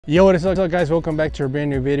Yo, what is up guys? Welcome back to a brand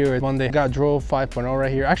new video. It's Monday. Got Dro 5.0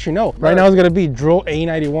 right here. Actually no, right now it's gonna be Dro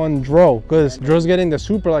A91 Dro, because Dro's getting the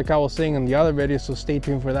super like I was saying in the other video, so stay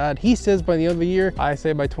tuned for that. He says by the end of the year, I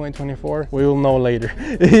say by 2024. We will know later.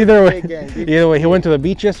 Either way, he went to the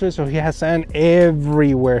beach yesterday, so he has sand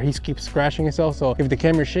everywhere. He keeps scratching himself, so if the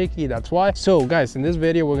camera's shaky, that's why. So guys, in this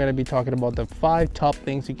video we're gonna be talking about the 5 top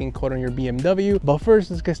things you can coat on your BMW. But first,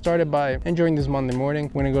 let's get started by enjoying this Monday morning.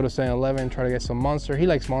 We're gonna go to 7-Eleven, try to get some Monster. He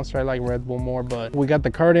likes Monster. I like Red Bull more, but we got the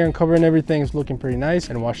cardigan cover and everything. It's looking pretty nice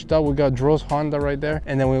and washed up. We got Dro's Honda right there,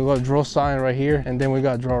 and then we got Dro's sign right here, and then we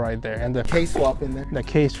got Dro right there, and the case swap in there. The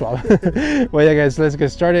case swap. Well, yeah, guys, let's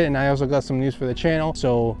get started. And I also got some news for the channel,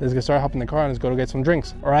 so let's get started. Hop in the car and let's go to get some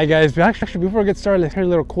drinks. All right, guys. Actually, before we get started, let's hear a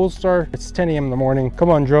little cool start. It's 10 a.m. in the morning. Come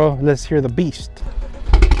on, Dro. Let's hear the beast.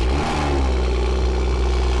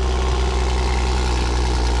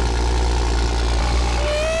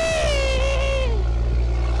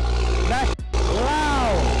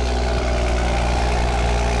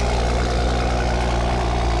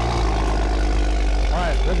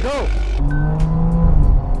 Let's go.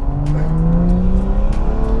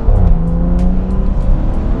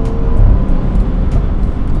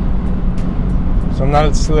 So now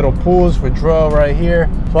it's little pools for Dro right here.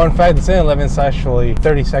 Fun fact, the 7-Eleven is actually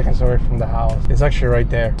 30 seconds away from the house. It's actually right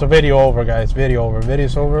there. So video over, guys. Video over.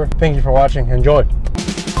 Video's over. Thank you for watching. Enjoy.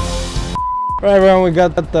 All right, everyone, we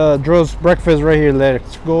got the Dro's breakfast right here.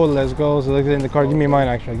 Let's go, let's go. So let's get in the car. Give me mine,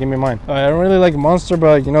 actually. Give me mine. I don't really like Monster,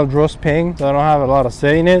 but you know, Dro's paying, so I don't have a lot of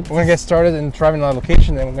say in it. We're gonna get started and driving to the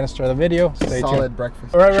location, then we're gonna start the video. Stay tuned.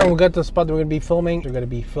 Breakfast. All right, everyone, we got the spot that we're gonna be filming. We're gonna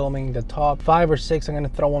be filming the top 5 or 6. I'm gonna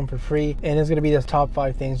throw one for free, and it's gonna be the top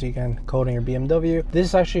 5 things you can coat on your BMW. This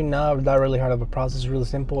is actually not that really hard of a process. It's really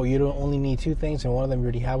simple. You don't only need 2 things, and one of them you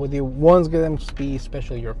already have with you. One's gonna be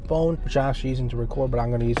especially your phone, which I'm actually using to record, but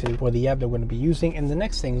I'm gonna use it for the app that we're gonna be using. And the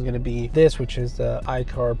next thing is going to be this, which is the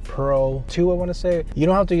iCar Pro 2. I want to say you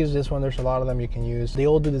don't have to use this one. There's a lot of them you can use. They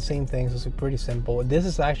all do the same things. It's pretty simple. This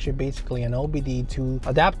is actually basically an OBD2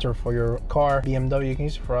 adapter for your car, BMW. You can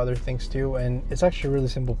use it for other things too, and it's actually a really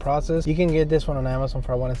simple process. You can get this one on Amazon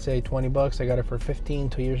for, I want to say, 20 bucks. I got it for 15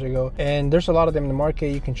 2 years ago, and there's a lot of them in the market.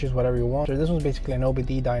 You can choose whatever you want. So this one's basically an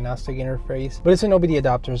OBD diagnostic interface, but it's an OBD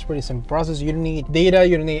adapter. It's a pretty simple process. You don't need data,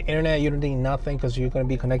 you don't need internet, you don't need nothing, because you're going to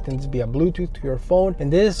be connecting this via Bluetooth to your phone,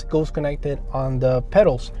 and this goes connected on the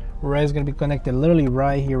pedals. Where it's going to be connected literally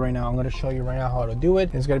right here, right now. I'm going to show you right now how to do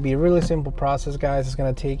it. It's going to be a really simple process, guys. It's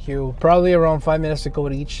going to take you probably around 5 minutes to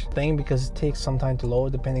code each thing, because it takes some time to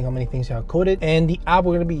load depending how many things you have coded. And the app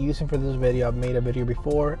we're going to be using for this video, I've made a video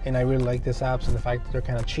before, and I really like this app, and the fact that they're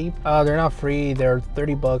kind of cheap. They're not free. They're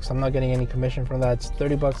 30 bucks. I'm not getting any commission from that. It's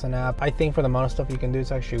 30 bucks an app. I think for the amount of stuff you can do,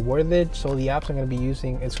 it's actually worth it. So the apps I'm going to be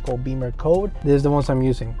using, it's called Beamer Code. This is the ones I'm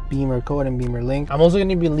using, Beamer Code and Beamer Link. I'm also going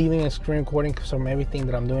to be leaving a screen recording from everything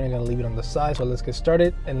that I'm doing. I'm going to leave it on the side. So let's get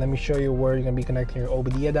started, and let me show you where you're gonna be connecting your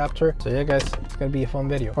OBD adapter. So yeah, guys, it's gonna be a fun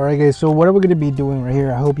video. All right, guys, so what are we gonna be doing right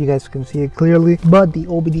here? I hope you guys can see it clearly, but the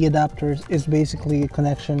OBD adapters is basically a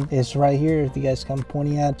connection. It's right here, if you guys come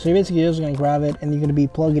pointing at. So you're basically just gonna grab it, and you're gonna be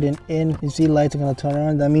plugging it in. You see lights are gonna turn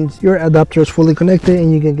on. That means your adapter is fully connected,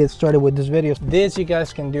 and you can get started with this video. This you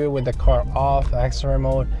guys can do it with the car off, the extra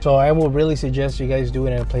mode. So I will really suggest you guys do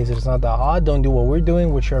it in a place that's not that hot. Don't do what we're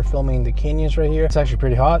doing, which are filming in the canyons right here. It's actually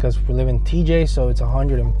pretty hot because we live in TJ, so it's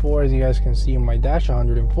 104, as you guys can see in my dash,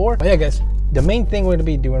 104. But yeah, guys, the main thing we're gonna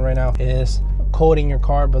be doing right now is coating your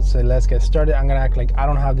car. But so let's get started. I'm gonna act like I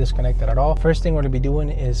don't have this connected at all. First thing we're gonna be doing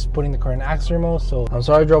is putting the car in auxiliary mode. So I'm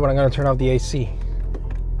sorry, Dro, but I'm gonna turn off the AC.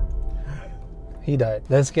 He died.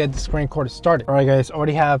 Let's get the screen recording started. All right, guys,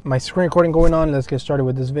 already have my screen recording going on. Let's get started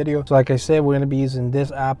with this video. So like I said, we're going to be using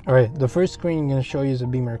this app. All right, the first screen I'm going to show you is a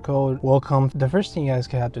Beamer Code. Welcome. The first thing you guys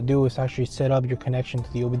have to do is actually set up your connection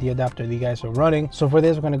to the OBD adapter that you guys are running. So for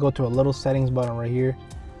this, we're going to go to a little settings button right here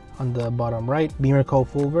on the bottom right. Beamer Code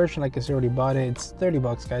full version, like I said, already bought it. It's 30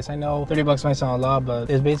 bucks, guys. I know 30 bucks might sound a lot, but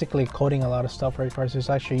it's basically coding a lot of stuff right first.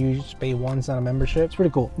 It's actually, you just pay once, not a membership. It's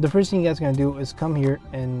pretty cool. The first thing you guys are gonna do is come here,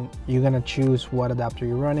 and you're gonna choose what adapter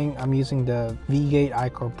you're running. I'm using the V-Gate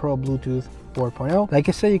iCar Pro Bluetooth 4.0. Like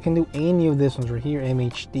I said, you can do any of this ones right here.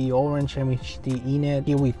 MHD orange, MHD eNet,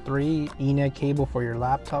 Kiwi 3 eNet cable for your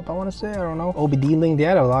laptop, I want to say. I don't know. OBD link. They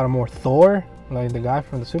had a lot of more. Thor, like the guy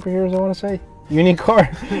from the superheroes, I want to say. Unicore.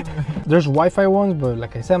 There's Wi-Fi ones, but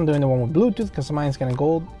like I said, I'm doing the one with Bluetooth because mine's kind of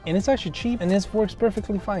gold, and it's actually cheap, and this works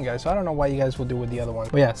perfectly fine, guys. So I don't know why you guys will do with the other ones,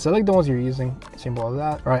 but yeah, select the ones you're using. Simple as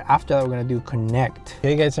that. All right, after that, we're gonna do connect.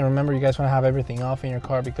 Okay, guys, and remember, you guys want to have everything off in your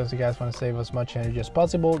car because you guys want to save as much energy as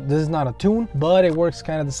possible. This is not a tune, but it works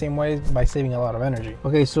kind of the same way by saving a lot of energy.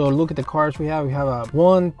 Okay, so look at the cars we have. We have a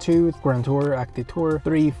 1, 2 Grand Tour, Active Tour,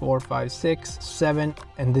 3, 4, 5, 6, 7,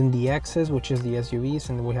 and then the X's, which is the SUVs,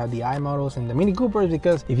 and we have the I models and the Mini Coopers,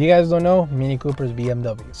 because if you guys don't know, Mini Cooper is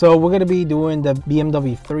BMW. So we're gonna be doing the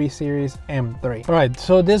BMW 3 Series M3. All right,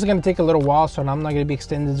 so this is gonna take a little while, so I'm not gonna be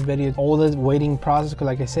extending this video all the waiting process, because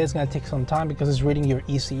like I said, it's gonna take some time because it's reading your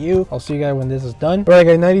ECU. I'll see you guys when this is done. All right,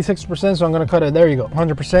 guys, 96%, so I'm gonna cut it. There you go,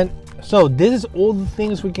 100%. So this is all the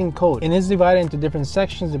things we can code, and it's divided into different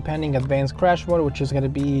sections depending advanced crash mode, which is going to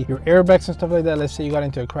be your airbags and stuff like that. Let's say you got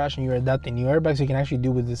into a crash and you're adapting new airbags, you can actually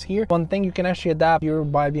do with this here. One thing you can actually adapt, you're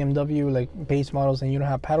by BMW like base models and you don't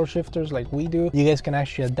have paddle shifters like we do, you guys can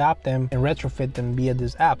actually adapt them and retrofit them via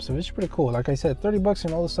this app. So it's pretty cool. Like I said, 30 bucks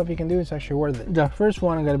and all the stuff you can do is actually worth it. The first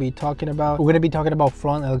one I'm going to be talking about, we're going to be talking about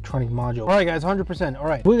front electronic module. All right, guys, 100%. All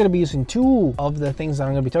right, we're going to be using two of the things that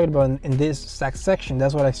I'm going to be talking about in this section.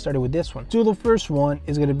 That's what I started with this one. So the first one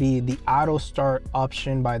is going to be the auto start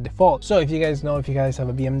option by default. So if you guys know, if you guys have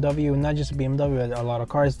a BMW, not just a BMW, but a lot of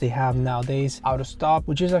cars, they have nowadays auto stop,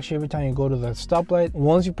 which is actually every time you go to the stoplight,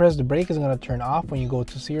 once you press the brake, it's going to turn off when you go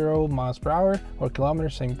to 0 miles per hour or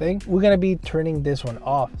kilometers, same thing. We're going to be turning this one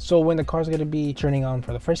off. So when the car's going to be turning on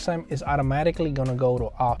for the first time, it's automatically going to go to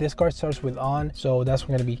off. This car starts with on, so that's what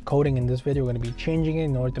we're going to be coding in this video. We're going to be changing it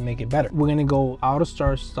in order to make it better. We're going to go auto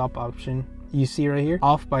start stop option. You see right here,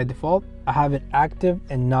 off by default. I have it active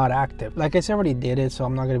and not active. Like I said, I already did it, so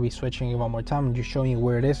I'm not going to be switching it one more time. I'm just showing you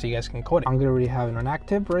where it is so you guys can code it. I'm going to already have it on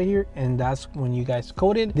active right here, and that's when you guys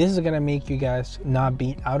code it. This is going to make you guys not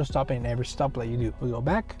be auto stopping in every stoplight you do. We go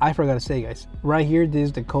back. I forgot to say, guys, right here, this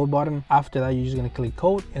is the code button. After that, you're just going to click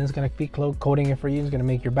code, and it's going to be coding it for you. It's going to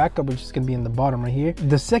make your backup, which is going to be in the bottom right here.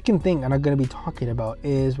 The second thing I'm going to be talking about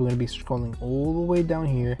is we're going to be scrolling all the way down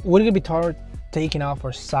here. We're going to be taking off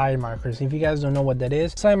our side markers. If you guys don't know what that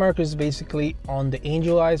is, side markers is basically on the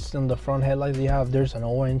angel lights on the front headlights you have, there's an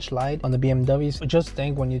orange light on the BMWs. Just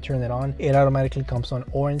think when you turn it on, it automatically comes on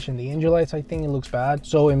orange, and the angel lights, I think it looks bad.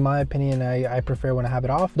 So in my opinion, I prefer when I have it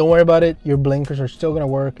off. Don't worry about it. Your blinkers are still gonna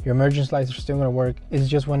work. Your emergency lights are still gonna work. It's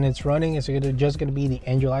just when it's running, it's just gonna be the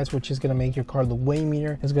angel lights, which is gonna make your car look way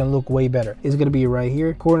meaner. It's gonna look way better. It's gonna be right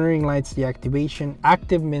here. Cornering lights deactivation.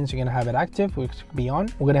 Active means you're gonna have it active, which could be on.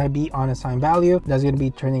 We're gonna be on assigned value. That's gonna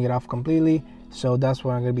be turning it off completely. So that's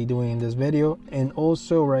what I'm going to be doing in this video. And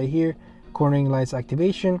also right here, cornering lights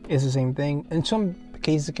activation is the same thing. In some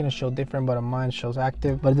cases it's going to show different, but on mine shows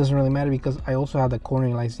active, but it doesn't really matter because I also have the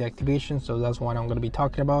cornering lights deactivation, so that's what I'm going to be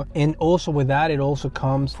talking about. And also with that, it also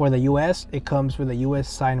comes for the US, it comes with the US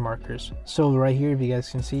side markers. So right here, if you guys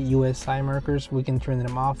can see US side markers, we can turn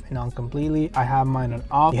them off and on completely. I have mine on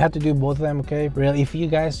off. You have to do both of them, okay? Really, if you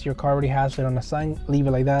guys, your car already has it on a sign, leave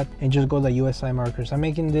it like that and just go to the US side markers. I'm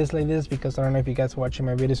making this like this because I don't know if you guys are watching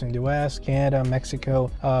my videos in the US, Canada, Mexico,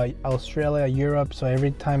 Australia, Europe, so every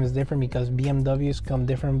time is different because BMWs come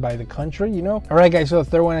different by the country, you know. All right, guys, so the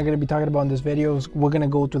third one I'm going to be talking about in this video is we're going to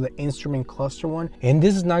go to the instrument cluster one, and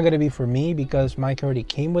this is not going to be for me because my car already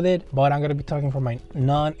came with it, but I'm going to be talking for my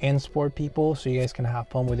non-N sport people so you guys can have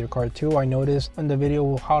fun with your car too. I noticed in the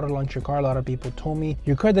video how to launch your car, a lot of people told me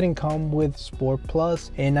your car didn't come with Sport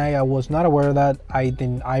Plus, and I was not aware of that.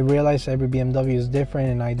 I realized every BMW is different,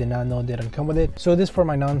 and I did not know they didn't come with it. So this for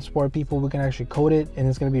my non-sport people, we can actually code it, and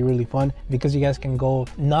it's going to be really fun because you guys can go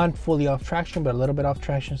not fully off traction, but a little bit off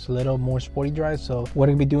traction. It's a little more sporty drive. So what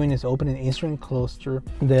I'm gonna be doing is open an instrument cluster,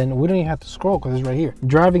 then we don't even have to scroll because it's right here.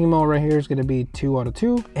 Driving mode right here is going to be 2 out of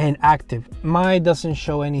 2, and active. Mine doesn't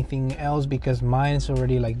show anything else because mine is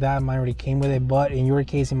already like that. Mine already came with it, but in your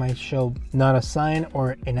case it might show not assigned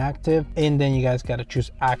or inactive, and then you guys got to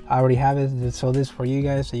choose act. I already have it, so this for you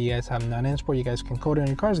guys, so you guys have non-N sport, you guys can code it on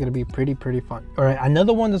your car. It's going to be pretty fun. All right,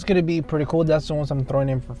 another one that's going to be pretty cool, that's the ones I'm throwing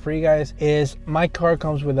in for free, guys, is my car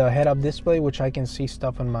comes with a head-up display, which I can see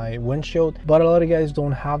stuff on my windshield, but a lot of guys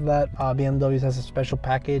don't have that. BMW has a special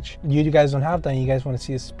package. You guys don't have that, and you guys want to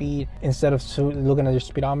see the speed instead of looking at your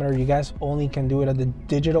speedometer. You guys only can do it at the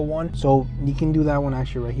digital one, so you can do that one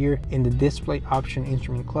actually right here in the display option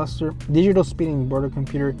instrument cluster. Digital speeding border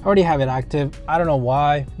computer, I already have it active. I don't know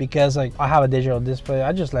why, because like I have a digital display,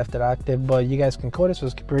 I just left it active, but you guys can code it, so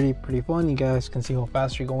it's pretty fun. You guys can see how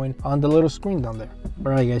fast you're going on the little screen down there.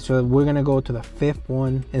 All right, guys, so we're gonna go to the fifth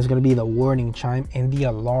one. It's gonna be the warning chime. chime, and the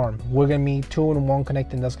alarm. We're gonna be 2-in-1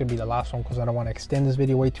 connecting. That's gonna be the last one because I don't want to extend this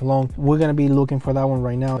video way too long. We're gonna be looking for that one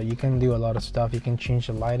right now. You can do a lot of stuff. You can change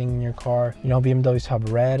the lighting in your car. You know, BMWs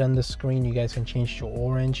have red on the screen. You guys can change to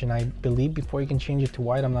orange, and I believe before you can change it to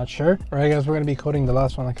white. I'm not sure. All right, guys, we're gonna be coding the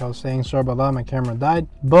last one like I was saying. Sorry about that, my camera died.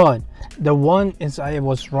 But the one is, I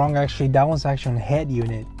was wrong actually. That one's actually on head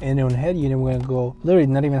unit, and on head unit we're gonna go literally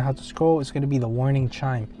not even have to scroll. It's gonna be the warning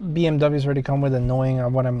chime. BMWs already come with annoying. I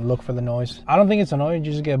want to look for the noise. I don't think it's annoying.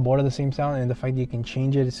 You just get bored of the same sound, and the fact that you can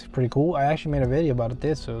change it is pretty cool. I actually made a video about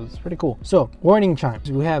this, so it's pretty cool. So warning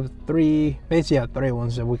chimes, we have three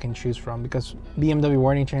ones that we can choose from, because BMW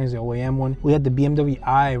warning chime is the OEM one. We had the BMW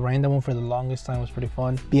I random one for the longest time, was pretty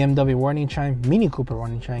fun. BMW warning chime, Mini Cooper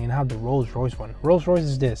warning chime, and I have the Rolls Royce one. Rolls Royce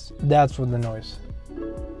is this. That's what the noise.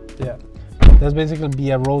 Yeah. That's basically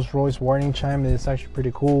be a Rolls Royce warning chime. It's actually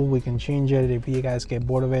pretty cool. We can change it if you guys get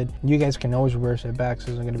bored of it. You guys can always reverse it back,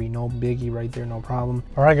 so there's gonna be no biggie right there, no problem.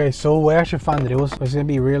 All right, guys, so we actually found that it's gonna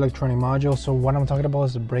be a rear electronic module. So what I'm talking about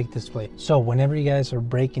is the brake display. So whenever you guys are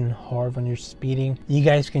braking hard when you're speeding, you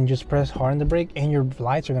guys can just press hard on the brake and your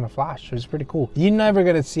lights are gonna flash. So it's pretty cool. You're never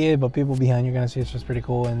gonna see it, but people behind you are gonna see it. So it's pretty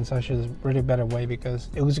cool, and it's actually a really better way because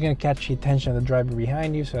it was gonna catch the attention of the driver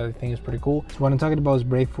behind you. So I think it's pretty cool. So what I'm talking about is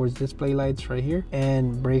brake force display lights right here,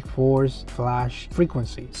 and brake force flash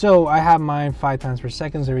frequency. So I have mine 5 times per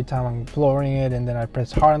second every time I'm flooring it, and then I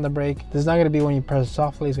press hard on the brake. This is not going to be when you press it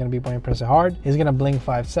softly, it's going to be when you press it hard. It's going to blink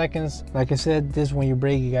 5 seconds. Like I said, this when you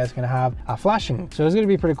brake, you guys going to have a flashing. So it's going to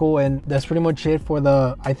be pretty cool, and that's pretty much it for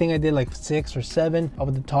the, I think I did like 6 or 7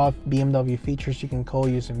 of the top BMW features you can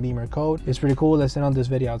code using Beamer code. It's pretty cool. Let's end on this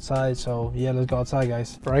video outside. So yeah, let's go outside,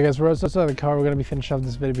 guys. All right, guys, we're outside the car. We're going to be finishing off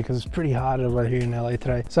this video because it's pretty hot over here in LA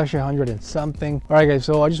today. It's actually 100 and something. All right, guys,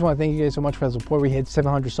 so I just want to thank you guys so much for the support. We hit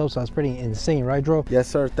 700 subs, so that's pretty insane, right, Dro? Yes,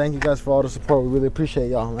 sir. Thank you guys for all the support. We really appreciate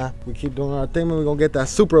y'all, man. We keep doing our thing, man. We're gonna get that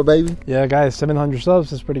Supra, baby. Yeah, guys, 700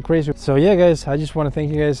 subs is pretty crazy. So yeah, guys, I just want to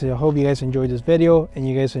thank you guys. I hope you guys enjoyed this video, and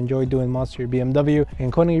you guys enjoyed doing mods to your BMW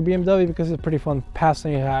and coding your BMW, because it's pretty fun.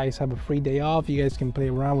 Passing, you guys have a free day off. You guys can play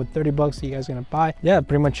around with 30 bucks that you guys gonna buy. Yeah,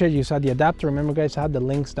 pretty much it. You saw the adapter. Remember, guys, I have the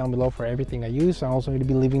links down below for everything I use. I'm also going to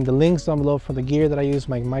be leaving the links down below for the gear that I use,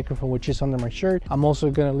 my microphone, which is under my shirt. I'm also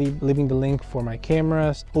going to leaving the link for my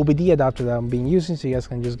cameras, OBD adapter that I'm being using, so you guys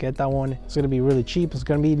can just get that one. It's going to be really cheap. It's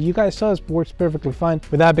going to be, you guys saw it works perfectly fine.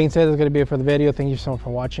 With that being said, that's going to be it for the video. Thank you so much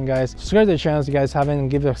for watching, guys. Subscribe to the channel if you guys haven't, and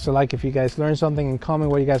give us a like if you guys learned something, and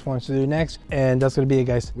comment what you guys want us to do next. And that's going to be it,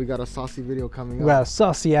 guys. We got a saucy video coming up. We got a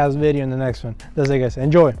saucy ass video in the next one. That's it, guys.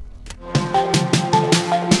 Enjoy.